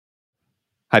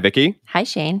Hi, Vicky. Hi,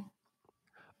 Shane.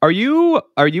 Are you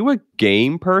a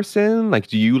game person? Like,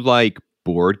 do you like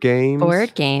board games?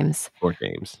 Board games. Board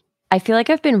games. I feel like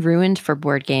I've been ruined for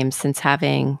board games since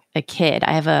having a kid.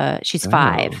 She's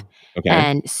 5 Oh, okay.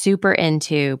 and super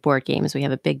into board games. We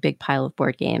have a big, big pile of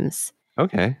board games,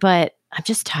 Okay. but I'm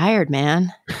just tired,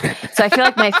 man. So I feel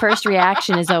like my first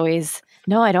reaction is always,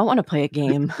 no, I don't want to play a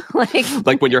game.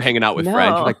 Like when you're hanging out with friends,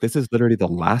 you're No. like, this is literally the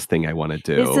last thing I want to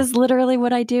do. This is literally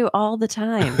what I do all the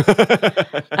time.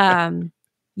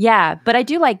 Yeah, but I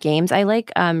do like games. I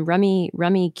like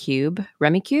Rummy Cube.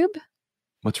 Rummy Cube?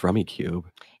 What's Rummy Cube?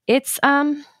 It's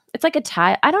like a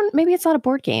tile. Maybe it's not a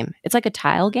board game. It's like a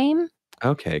tile game.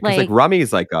 Okay, because like Rummy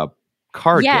is like a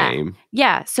card game.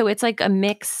 Yeah, so it's like a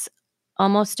mix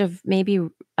almost of maybe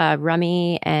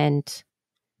Rummy and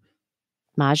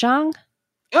Mahjong.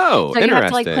 Oh, So you have to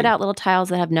interesting. put out little tiles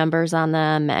that have numbers on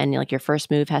them, and like your first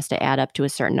move has to add up to a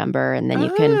certain number, and then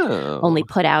you can only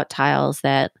put out tiles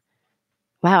that.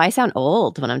 Wow, I sound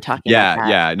old when I'm talking about that.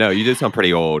 Yeah. No, you did sound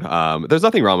pretty old. There's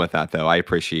nothing wrong with that, though. I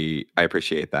appreciate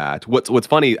that. What's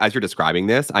funny as you're describing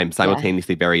this, I'm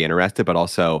simultaneously very interested, but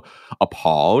also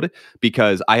appalled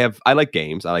because I like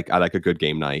games. I like a good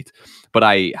game night, but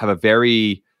I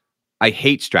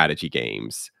hate strategy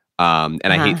games, and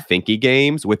I hate thinky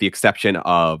games, with the exception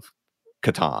of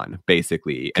Catan,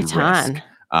 basically, and Risk.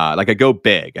 Like I go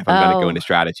big if I'm going to go into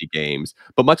strategy games,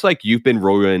 but much like you've been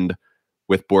ruined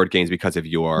with board games because of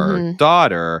your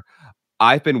daughter,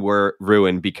 I've been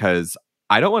ruined because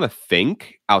I don't want to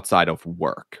think outside of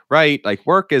work, right? Like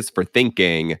work is for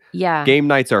thinking. Yeah. Game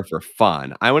nights are for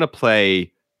fun. I want to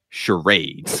play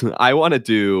charades. I want to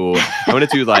do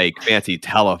like fancy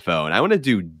telephone. I want to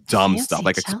do dumb stuff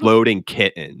like exploding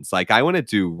kittens. Like I want to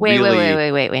do wait,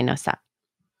 no, stop.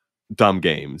 Dumb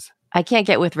games. I can't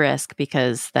get with Risk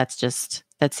because that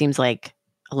seems like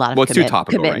a lot of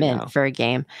commitment for a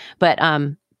game. But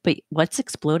what's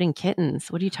exploding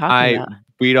kittens? What are you talking about?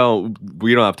 We don't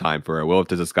have time for it. We'll have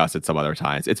to discuss it some other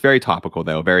times. It's very topical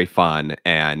though, very fun,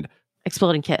 and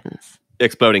exploding kittens.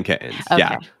 Okay.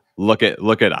 Yeah. Look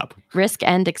it up. Risk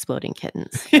and exploding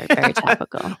kittens. Very, very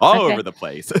topical. All over the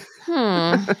place.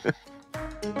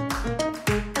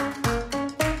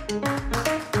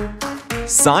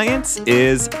 Science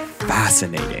is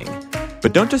fascinating.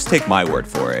 But don't just take my word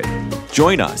for it.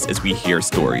 Join us as we hear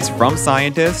stories from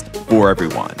scientists for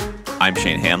everyone. I'm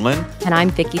Shane Hanlon. And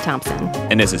I'm Vicky Thompson.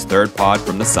 And this is Third Pod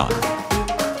from the Sun.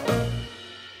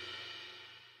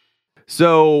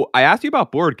 So I asked you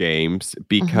about board games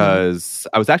because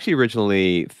I was actually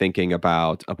originally thinking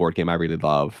about a board game I really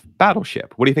love,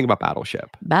 Battleship. What do you think about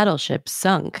Battleship? Battleship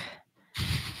sunk.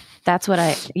 That's what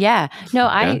I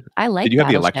like. Did you have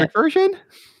the electric version?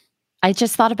 I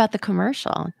just thought about the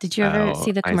commercial. Did you ever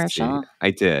see the commercial? I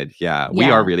did. Yeah. We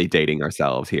are really dating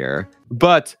ourselves here.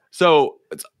 But so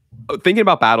thinking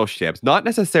about battleships, not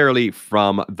necessarily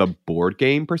from the board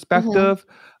game perspective,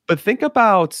 but think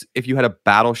about if you had a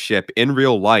battleship in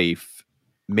real life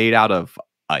made out of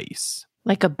ice.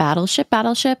 Like a battleship?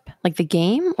 Like the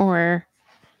game, or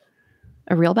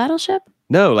a real battleship?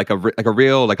 No, like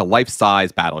a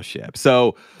life-size battleship.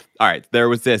 So, all right, there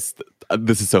was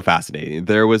this is so fascinating.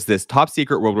 There was this top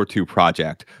secret World War II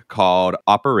project called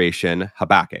Operation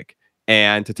Habakkuk.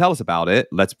 And to tell us about it,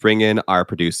 let's bring in our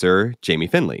producer, Jamie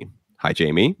Finley. Hi,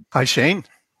 Jamie. Hi, Shane.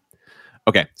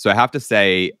 Okay, so I have to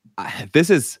say,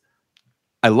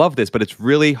 I love this, but it's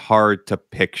really hard to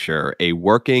picture a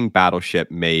working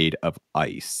battleship made of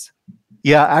ice.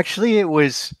 Yeah, actually, it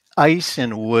was ice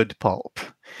and wood pulp,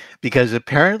 because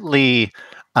apparently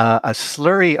a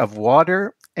slurry of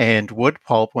water and wood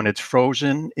pulp, when it's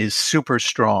frozen, is super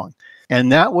strong.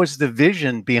 And that was the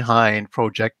vision behind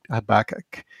Project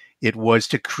Habakkuk. It was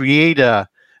to create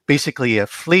basically a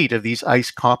fleet of these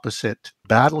ice composite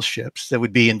battleships that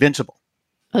would be invincible.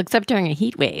 Well, except during a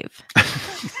heat wave.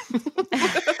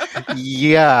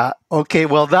 Yeah. Okay.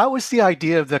 Well, that was the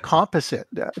idea of the composite.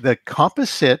 The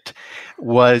composite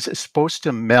was supposed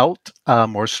to melt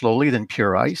more slowly than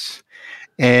pure ice.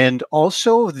 And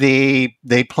also, they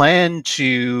planned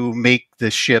to make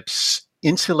the ships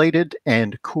insulated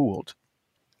and cooled.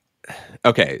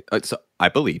 Okay, so I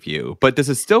believe you, but this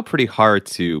is still pretty hard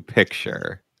to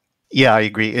picture. Yeah, I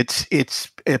agree.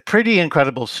 It's a pretty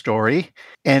incredible story,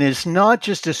 and it's not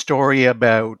just a story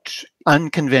about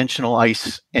unconventional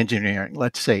ice engineering.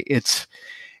 Let's say it's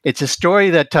a story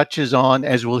that touches on,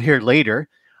 as we'll hear later,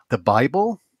 the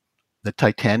Bible, the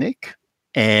Titanic,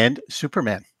 and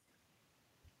Superman.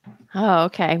 Oh,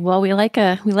 okay. Well, we like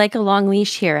a long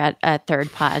leash here at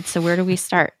Third Pod. So where do we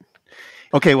start?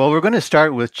 Okay, well, we're going to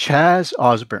start with Chaz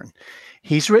Osborne.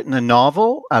 He's written a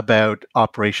novel about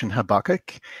Operation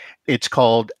Habakkuk. It's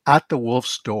called At the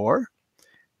Wolf's Door,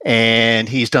 and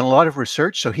he's done a lot of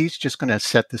research, so he's just going to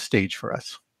set the stage for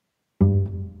us.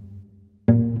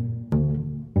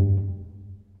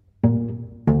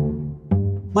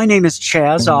 My name is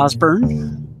Chaz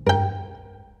Osborne.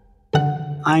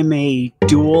 I'm a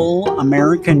dual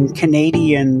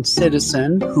American-Canadian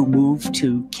citizen who moved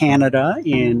to Canada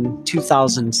in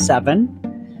 2007.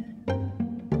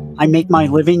 I make my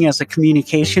living as a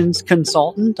communications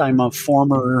consultant. I'm a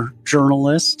former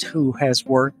journalist who has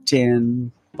worked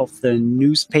in both the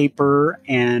newspaper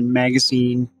and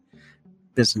magazine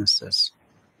businesses.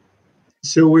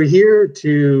 So we're here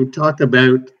to talk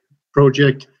about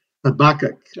Project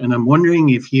Habakkuk, and I'm wondering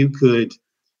if you could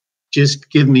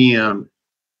just give me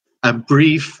a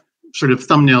brief sort of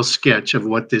thumbnail sketch of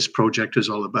what this project is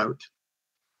all about.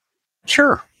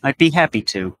 Sure, I'd be happy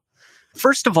to.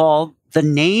 First of all, the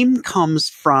name comes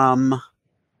from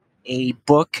a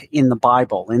book in the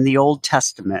Bible, in the Old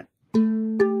Testament.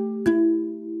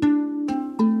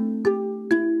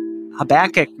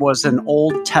 Habakkuk was an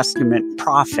Old Testament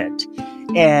prophet,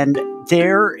 and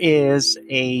there is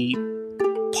a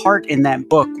part in that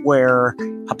book where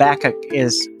Habakkuk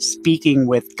is speaking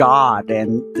with God,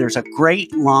 and there's a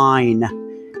great line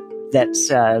that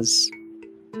says,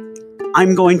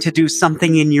 I'm going to do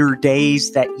something in your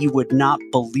days that you would not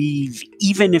believe,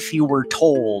 even if you were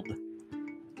told.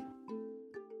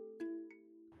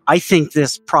 I think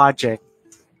this project,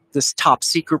 this top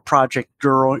secret project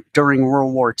during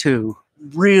World War II,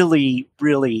 really,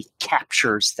 really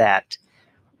captures that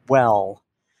well.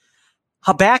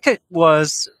 Habakkuk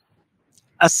was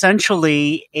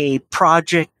essentially a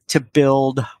project to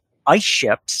build ice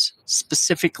ships,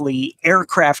 specifically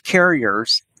aircraft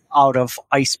carriers, out of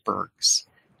icebergs.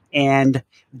 And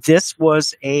this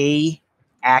was a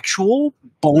actual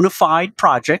bona fide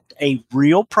project, a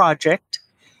real project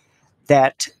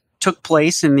that took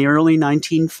place in the early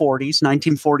 1940s,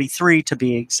 1943 to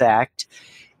be exact,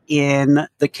 in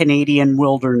the Canadian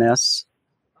wilderness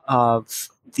of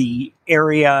the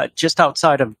area just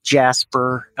outside of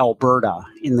Jasper, Alberta,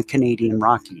 in the Canadian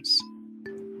Rockies.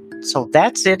 So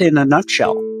that's it in a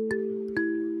nutshell.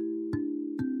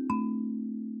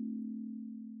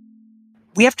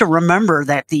 We have to remember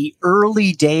that the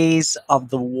early days of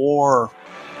the war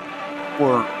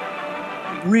were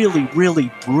really, really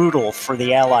brutal for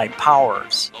the Allied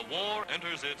powers. The war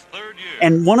enters its third year.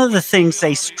 And one of the things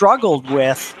they struggled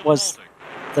with was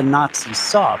the Nazi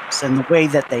subs and the way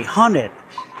that they hunted.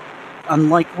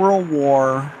 Unlike World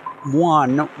War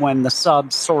I, when the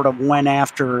subs sort of went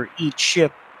after each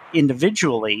ship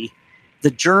individually,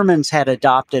 the Germans had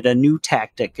adopted a new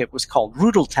tactic. It was called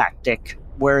Rudeltaktik,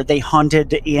 where they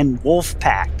hunted in wolf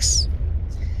packs.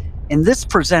 And this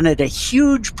presented a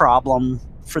huge problem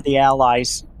for the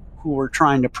Allies who were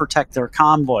trying to protect their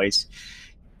convoys.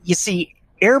 You see,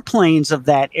 airplanes of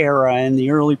that era in the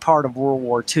early part of World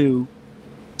War II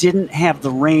didn't have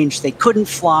the range. They couldn't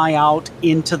fly out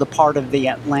into the part of the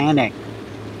Atlantic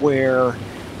where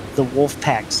the wolf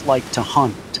packs like to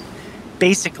hunt.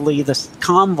 Basically, the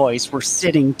convoys were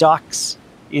sitting ducks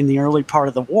in the early part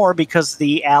of the war because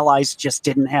the Allies just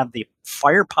didn't have the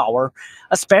firepower,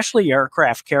 especially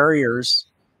aircraft carriers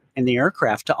and the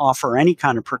aircraft, to offer any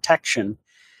kind of protection.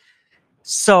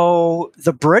 So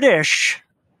the British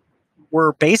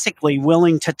were basically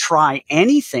willing to try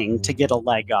anything to get a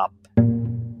leg up.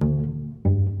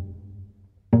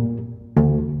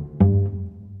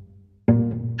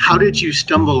 How did you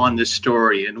stumble on this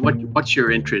story, and what's your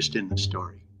interest in the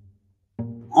story?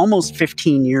 Almost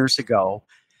 15 years ago,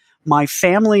 my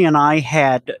family and I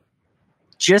had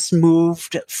just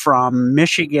moved from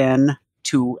Michigan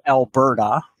to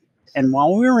Alberta. And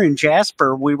while we were in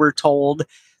Jasper, we were told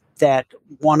that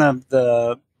one of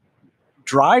the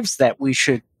drives that we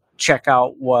should check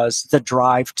out was the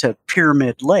drive to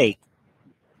Pyramid Lake.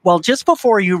 Well, just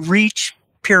before you reach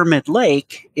Pyramid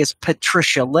Lake is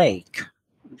Patricia Lake.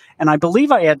 And I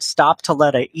believe I had stopped to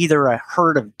let either a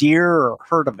herd of deer or a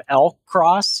herd of elk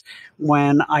cross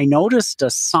when I noticed a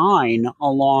sign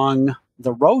along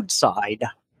the roadside.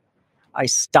 I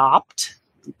stopped,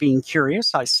 being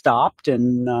curious. I stopped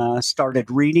and started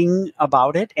reading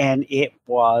about it, and it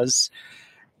was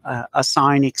a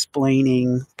sign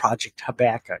explaining Project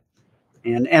Habakkuk.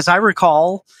 And as I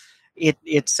recall,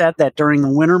 it said that during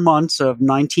the winter months of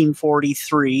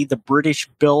 1943, the British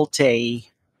built a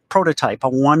prototype, a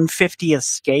 1/50th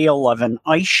scale of an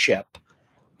ice ship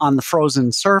on the frozen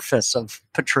surface of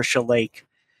Patricia Lake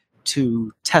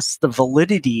to test the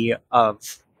validity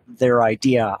of their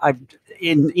idea.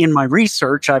 In my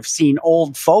research, I've seen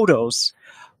old photos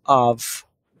of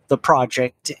the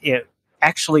project, it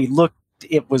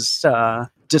was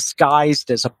disguised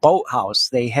as a boathouse.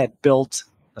 They had built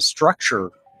a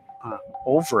structure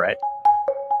over it.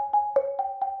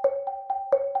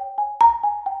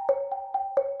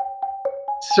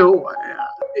 So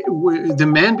the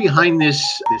man behind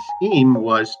this theme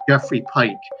was Geoffrey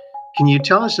Pike. Can you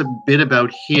tell us a bit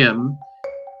about him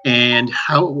and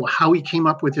how he came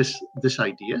up with this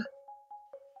idea?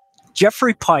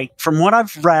 Geoffrey Pike, from what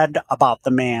I've read about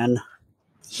the man,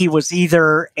 he was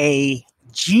either a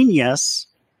genius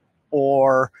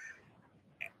or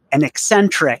an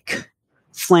eccentric,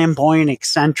 flamboyant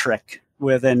eccentric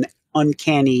with an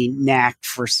uncanny knack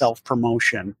for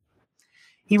self-promotion.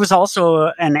 He was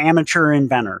also an amateur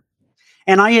inventor.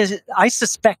 And I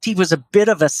suspect he was a bit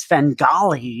of a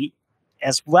Svengali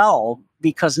as well,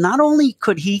 because not only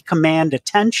could he command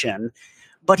attention,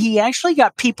 but he actually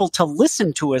got people to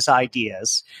listen to his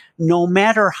ideas, no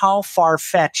matter how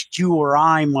far-fetched you or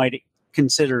I might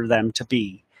consider them to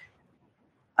be.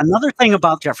 Another thing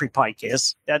about Geoffrey Pike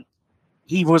is that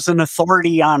he was an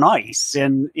authority on ice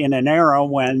in an era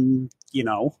when,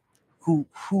 who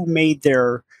made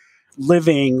their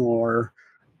living or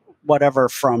whatever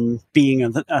from being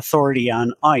an authority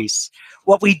on ice.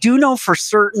 What we do know for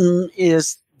certain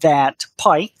is that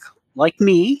Pike, like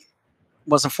me,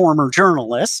 was a former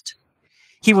journalist.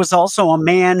 He was also a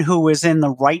man who was in the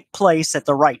right place at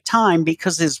the right time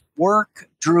because his work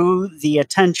drew the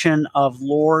attention of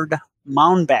Lord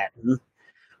Mountbatten,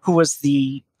 who was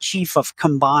the chief of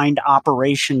combined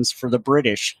operations for the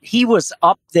British. He was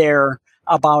up there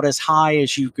about as high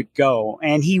as you could go,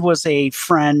 and he was a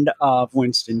friend of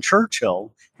Winston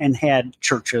Churchill and had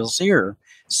Churchill's ear.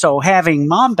 So having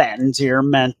Mountbatten's ear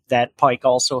meant that Pike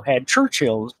also had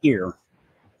Churchill's ear.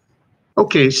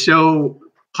 Okay, so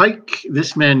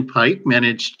this man Pike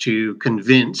managed to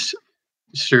convince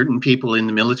certain people in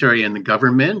the military and the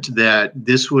government that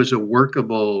this was a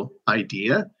workable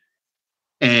idea.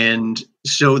 And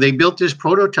so they built this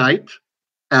prototype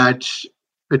at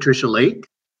Patricia Lake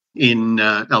in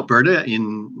Alberta,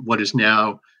 in what is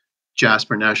now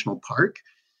Jasper National Park.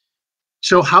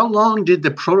 So how long did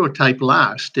the prototype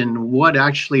last, and what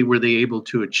actually were they able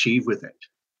to achieve with it?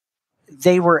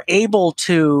 They were able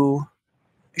to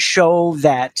show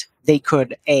that they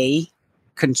could, A,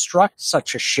 construct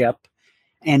such a ship,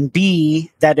 and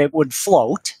B, that it would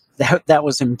float. That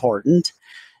was important.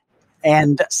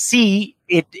 And C,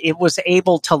 it was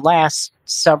able to last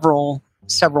several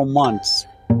months.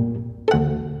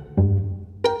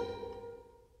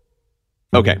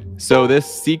 Okay, so this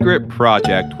secret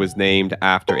project was named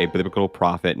after a biblical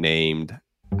prophet named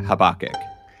Habakkuk.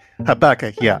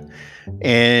 Habakkuk, yeah.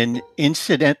 And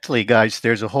incidentally, guys,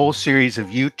 there's a whole series of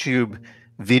YouTube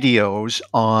videos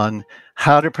on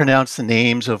how to pronounce the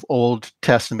names of Old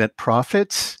Testament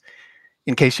prophets,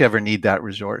 in case you ever need that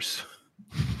resource.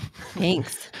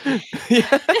 Thanks.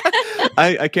 Yeah.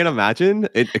 I can't imagine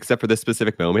it, except for this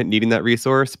specific moment, needing that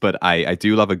resource, but I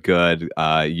do love a good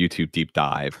YouTube deep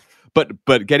dive.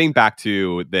 But getting back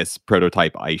to this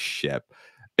prototype ice ship,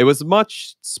 it was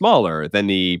much smaller than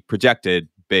the projected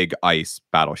big ice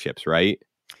battleships, right?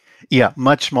 Yeah,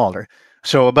 much smaller.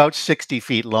 So about 60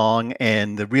 feet long,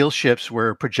 and the real ships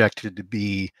were projected to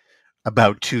be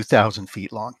about 2,000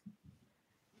 feet long.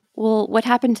 Well, what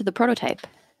happened to the prototype?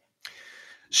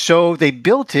 So they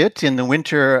built it in the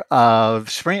winter and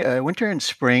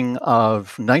spring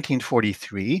of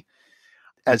 1943.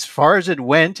 As far as it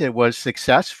went, it was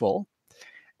successful.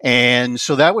 And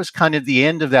so that was kind of the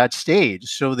end of that stage.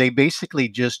 So they basically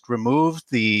just removed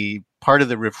the part of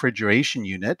the refrigeration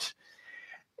unit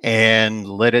and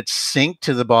let it sink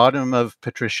to the bottom of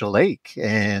Patricia Lake.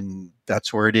 And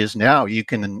that's where it is now. You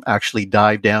can actually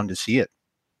dive down to see it.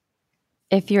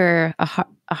 If you're a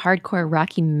hardcore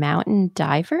Rocky Mountain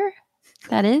diver,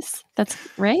 that's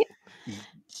right?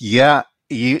 Yeah,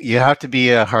 you have to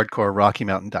be a hardcore Rocky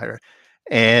Mountain diver.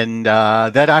 And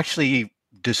that actually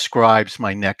describes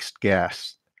my next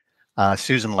guest,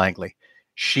 Susan Langley.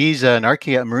 She's a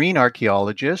marine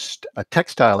archaeologist, a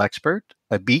textile expert,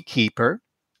 a beekeeper,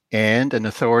 and an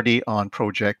authority on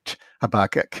Project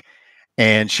Habakkuk.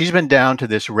 And she's been down to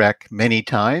this wreck many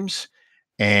times,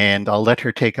 and I'll let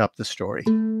her take up the story.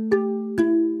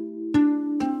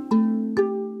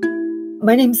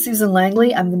 My name's Susan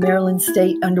Langley. I'm the Maryland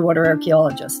State underwater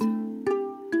archaeologist.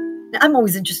 I'm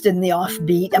always interested in the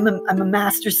offbeat. I'm a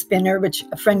master spinner, which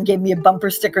a friend gave me a bumper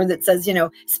sticker that says,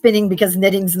 spinning because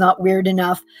knitting's not weird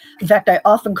enough. In fact, I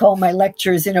often call my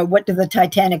lectures, what do the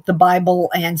Titanic, the Bible,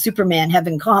 and Superman have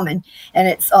in common? And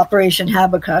it's Operation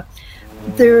Habakkuk.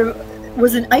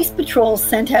 was an ice patrol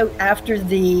sent out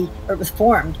it was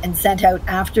formed and sent out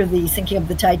after the sinking of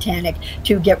the Titanic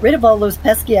to get rid of all those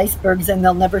pesky icebergs, and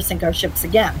they'll never sink our ships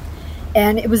again.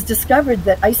 And it was discovered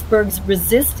that icebergs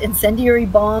resist incendiary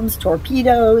bombs,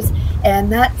 torpedoes,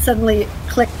 and that suddenly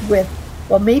clicked with,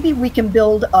 well, maybe we can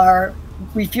build our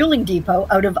refueling depot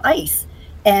out of ice,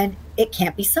 and it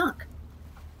can't be sunk.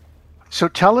 So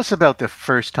tell us about the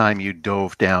first time you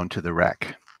dove down to the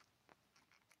wreck.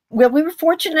 Well, we were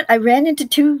fortunate. I ran into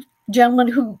two gentlemen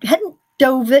who hadn't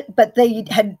dove it, but they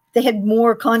had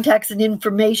more contacts and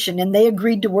information, and they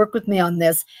agreed to work with me on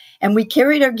this. And we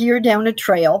carried our gear down a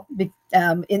trail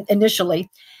initially,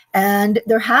 and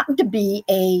there happened to be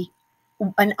a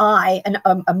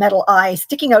metal eye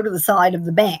sticking out of the side of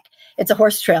the bank. It's a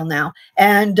horse trail now.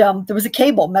 And there was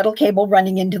a metal cable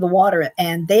running into the water.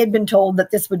 And they had been told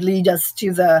that this would lead us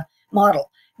to the model,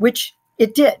 which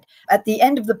it did. At the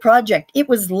end of the project, it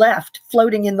was left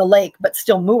floating in the lake, but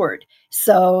still moored.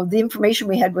 So the information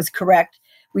we had was correct.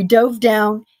 We dove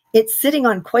down. It's sitting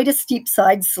on quite a steep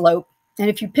side slope. And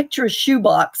if you picture a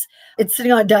shoebox, it's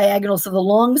sitting on a diagonal. So the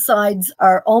long sides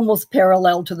are almost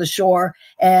parallel to the shore,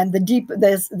 and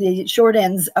the short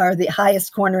ends are the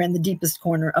highest corner and the deepest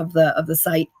corner of the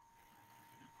site.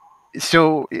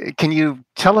 So can you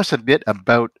tell us a bit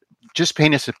about, just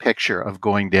paint us a picture of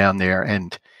going down there,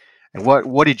 and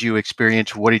what did you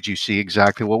experience? What did you see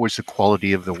exactly? What was the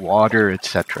quality of the water,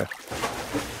 etc.?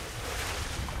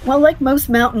 Well, like most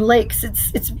mountain lakes,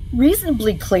 it's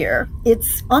reasonably clear.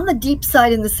 It's on the deep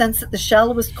side in the sense that the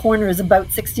shallowest corner is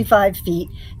about 65 feet.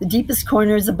 The deepest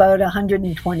corner is about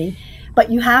 120.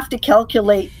 But you have to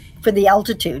calculate for the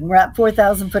altitude. We're at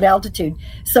 4,000 foot altitude.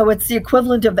 So it's the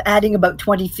equivalent of adding about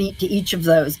 20 feet to each of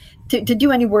those. To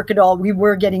do any work at all, we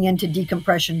were getting into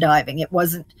decompression diving.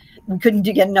 We couldn't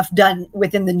get enough done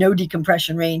within the no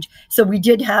decompression range. So we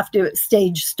did have to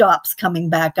stage stops coming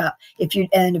back up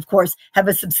and of course have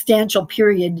a substantial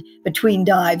period between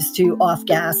dives to off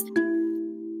gas.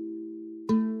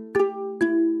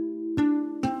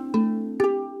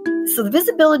 So the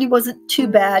visibility wasn't too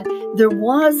bad. There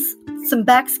was some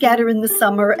backscatter in the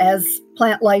summer as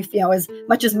plant life, as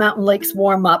much as mountain lakes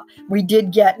warm up. We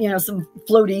did get, some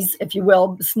floaties, if you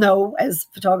will, snow, as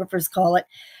photographers call it.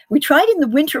 We tried in the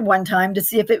winter one time to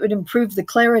see if it would improve the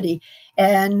clarity.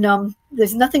 And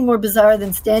there's nothing more bizarre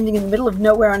than standing in the middle of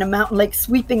nowhere on a mountain lake,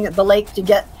 sweeping the lake to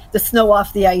get the snow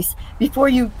off the ice. Before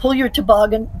you pull your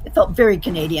toboggan, it felt very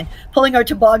Canadian, pulling our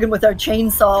toboggan with our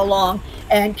chainsaw along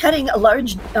and cutting a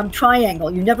large triangle.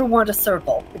 You never want a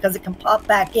circle because it can pop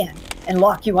back in and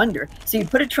lock you under. So you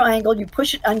put a triangle, you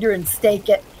push it under and stake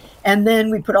it. And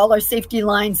then we put all our safety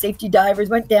lines, safety divers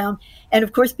went down. And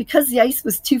of course, because the ice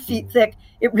was 2 feet thick,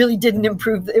 it really didn't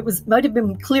improve. Might have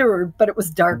been clearer, but it was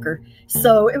darker.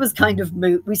 So it was kind of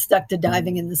moot. We stuck to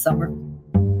diving in the summer.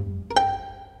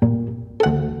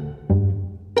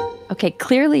 Okay,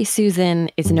 clearly Susan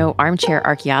is no armchair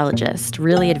archaeologist,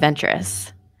 really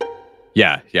adventurous.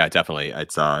 Yeah, definitely.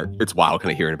 It's wild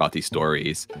kind of hearing about these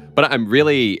stories. But I'm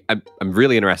really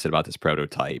interested about this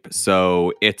prototype.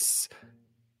 So is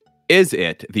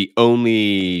it the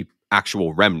only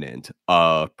actual remnant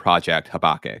of Project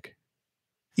Habakkuk?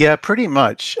 Yeah, pretty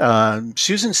much.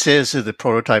 Susan says that the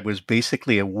prototype was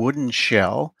basically a wooden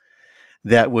shell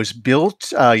that was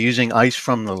built using ice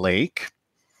from the lake.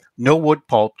 No wood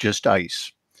pulp, just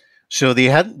ice. So they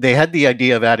had the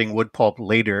idea of adding wood pulp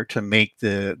later to make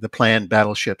the planned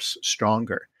battleships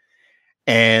stronger.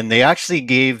 And they actually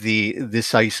gave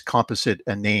this ice composite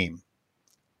a name,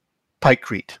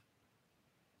 Pikecrete.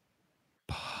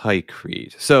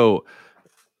 Pikecrete. So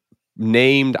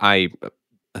named, I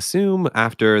assume,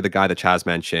 after the guy that Chaz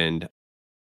mentioned.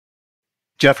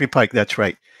 Geoffrey Pike, that's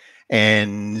right.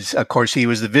 And of course, he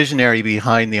was the visionary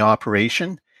behind the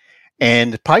operation.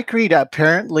 And Pikecrete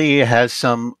apparently has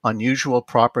some unusual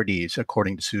properties,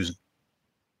 according to Susan.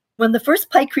 When the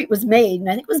first Pikecrete was made, and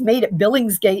I think it was made at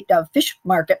Billingsgate Fish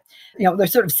Market, their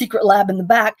sort of secret lab in the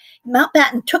back,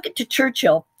 Mountbatten took it to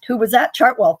Churchill, who was at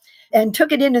Chartwell, and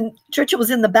took it in, and Churchill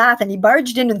was in the bath, and he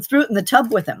barged in and threw it in the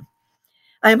tub with him.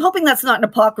 I'm hoping that's not an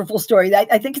apocryphal story.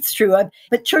 I think it's true.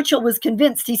 But Churchill was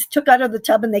convinced. He took out of the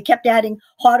tub, and they kept adding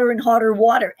hotter and hotter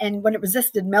water. And when it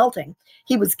resisted melting,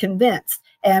 he was convinced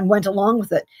and went along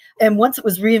with it. And once it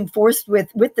was reinforced with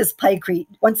this Pikecrete,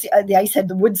 once the ice had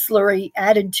the wood slurry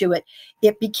added to it,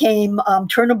 it became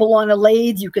turnable on a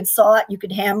lathe. You could saw it, you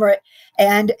could hammer it,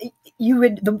 and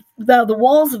the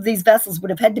walls of these vessels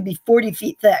would have had to be 40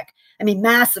 feet thick. I mean,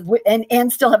 massive,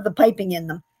 and still have the piping in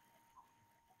them.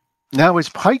 Now, has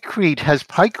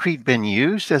Pikecrete been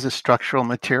used as a structural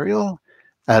material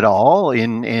at all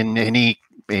in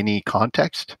any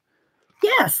context?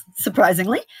 Yes,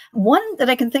 surprisingly. One that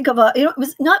I can think of, it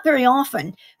was not very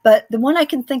often, but the one I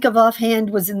can think of offhand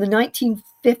was in the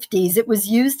 1950s. It was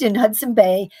used in Hudson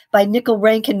Bay by Nickel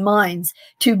Rankin Mines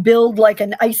to build like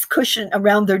an ice cushion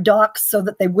around their docks so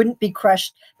that they wouldn't be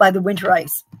crushed by the winter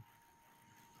ice.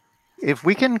 If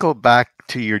we can go back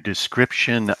to your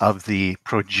description of the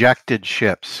projected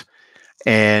ships,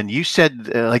 and you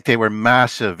said like they were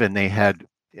massive and they had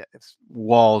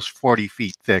walls 40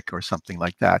 feet thick or something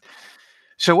like that.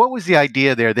 So what was the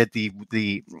idea there that the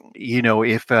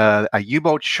if a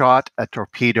U-boat shot a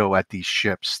torpedo at these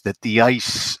ships, that the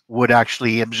ice would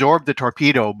actually absorb the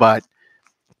torpedo, but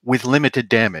with limited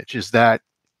damage? Is that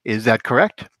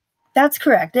correct? That's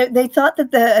correct. They thought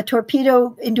that a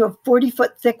torpedo into a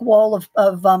 40-foot thick wall of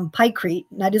pykrete,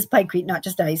 and that is pykrete, not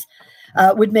just ice,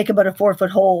 would make about a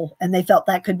 4-foot hole, and they felt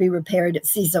that could be repaired at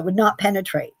sea, so it would not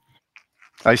penetrate.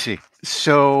 I see.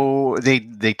 So they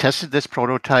tested this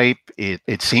prototype.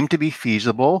 It seemed to be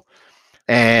feasible,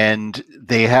 and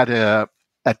they had a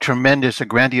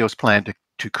grandiose plan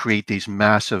to create these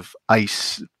massive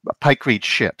ice pykrete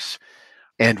ships.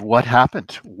 And what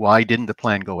happened? Why didn't the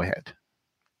plan go ahead?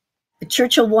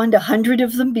 Churchill wanted 100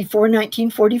 of them before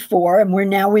 1944, and we're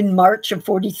now in March of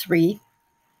 43.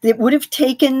 It would have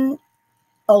taken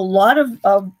a lot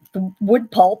of wood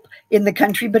pulp in the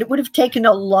country, but it would have taken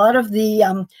a lot of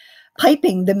the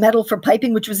piping, the metal for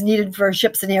piping, which was needed for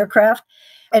ships and aircraft.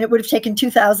 And it would have taken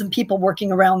 2,000 people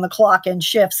working around the clock and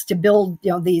shifts to build,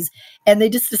 these. And they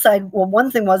just decided, well,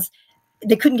 one thing was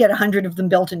they couldn't get 100 of them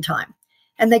built in time.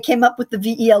 And they came up with the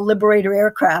VEL Liberator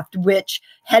aircraft, which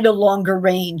had a longer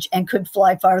range and could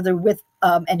fly farther with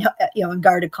and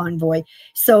guard a convoy.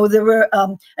 So there were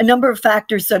a number of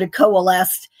factors sort of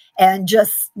coalesced and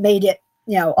just made it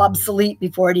obsolete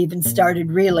before it even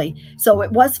started, really. So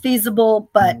it was feasible,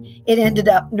 but it ended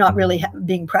up not really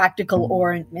being practical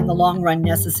or in the long run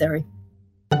necessary.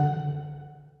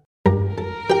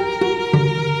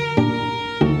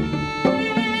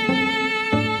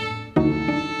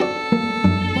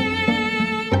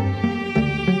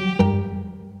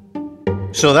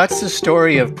 So that's the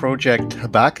story of Project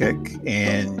Habakkuk,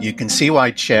 and you can see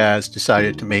why Chaz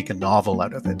decided to make a novel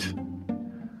out of it.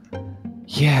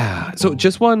 Yeah. So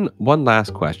just one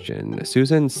last question.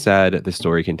 Susan said the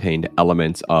story contained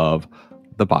elements of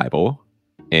the Bible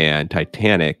and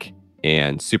Titanic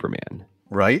and Superman.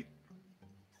 Right.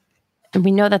 And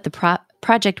we know that the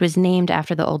project was named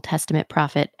after the Old Testament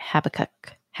prophet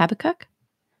Habakkuk. Habakkuk?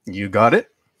 You got it.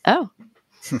 Oh.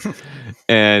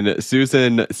 And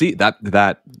Susan, see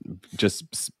that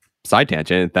just side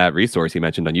tangent, that resource you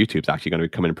mentioned on YouTube is actually going to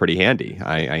come in pretty handy.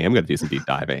 I am going to do some deep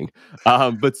diving.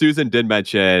 But Susan did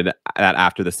mention that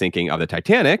after the sinking of the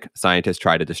Titanic, scientists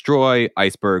tried to destroy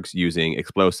icebergs using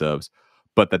explosives,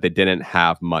 but that they didn't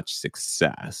have much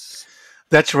success.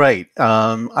 That's right.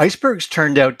 Icebergs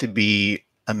turned out to be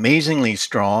amazingly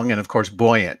strong and, of course,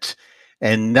 buoyant.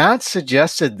 And that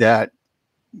suggested that,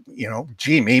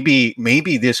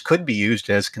 maybe this could be used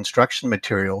as construction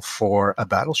material for a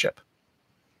battleship.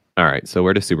 All right, so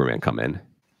where does Superman come in?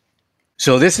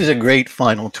 So this is a great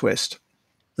final twist.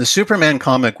 The Superman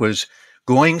comic was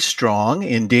going strong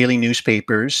in daily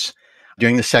newspapers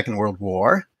during the Second World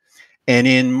War. And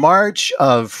in March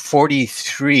of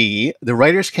 43, the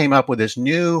writers came up with this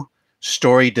new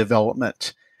story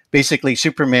development. Basically,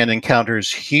 Superman encounters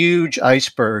huge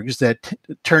icebergs that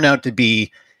turn out to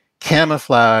be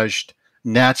camouflaged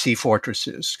Nazi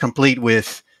fortresses, complete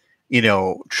with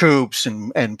troops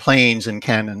and planes and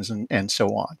cannons and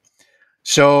so on.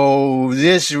 So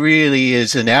this really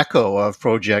is an echo of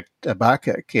Project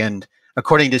Habakkuk. And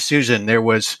according to Susan, there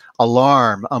was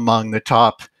alarm among the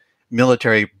top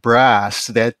military brass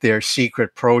that their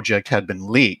secret project had been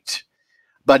leaked.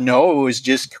 But no, it was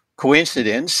just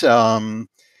coincidence.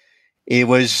 It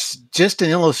was just an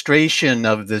illustration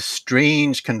of the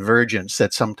strange convergence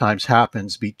that sometimes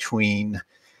happens between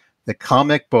the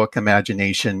comic book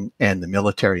imagination and the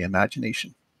military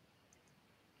imagination.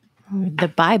 The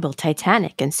Bible,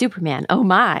 Titanic, and Superman. Oh,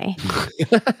 my.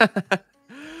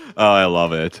 Oh, I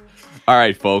love it. All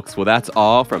right, folks. Well, that's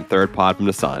all from Third Pod from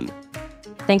the Sun.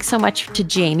 Thanks so much to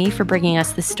Jamie for bringing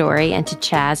us the story and to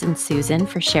Chaz and Susan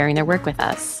for sharing their work with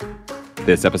us.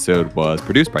 This episode was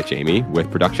produced by Jamie with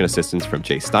production assistance from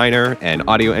Jay Steiner and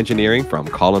audio engineering from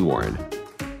Colin Warren.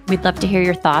 We'd love to hear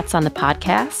your thoughts on the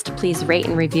podcast. Please rate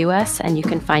and review us, and you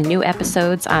can find new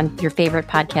episodes on your favorite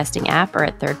podcasting app or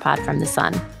at Third Pod from the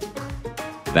Sun.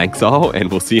 Thanks all, and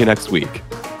we'll see you next week.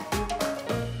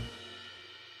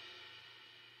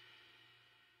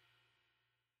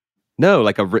 No,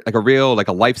 like a real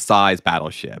life-size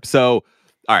battleship. So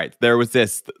all right, there was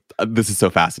this. This is so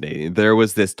fascinating. There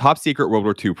was this top secret World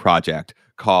War II project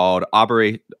called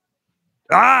Operation.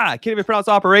 I can't even pronounce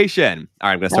Operation. All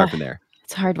right, I'm going to start from there.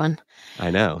 It's a hard one.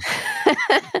 I know.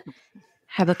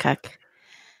 Habakkuk.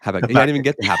 Habakkuk. You didn't even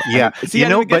get the Habakkuk. Yeah, See, you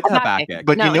know, but Habakkuk.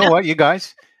 But you know what, you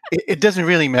guys? It doesn't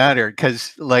really matter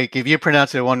because, like, if you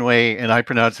pronounce it one way and I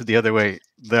pronounce it the other way,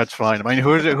 that's fine. I mean,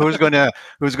 who's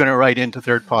gonna write into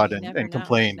Third Pod and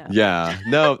complain? No. Yeah,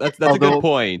 no, that's a good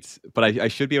point. But I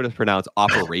should be able to pronounce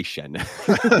Operation.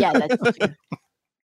 Yeah, that's true.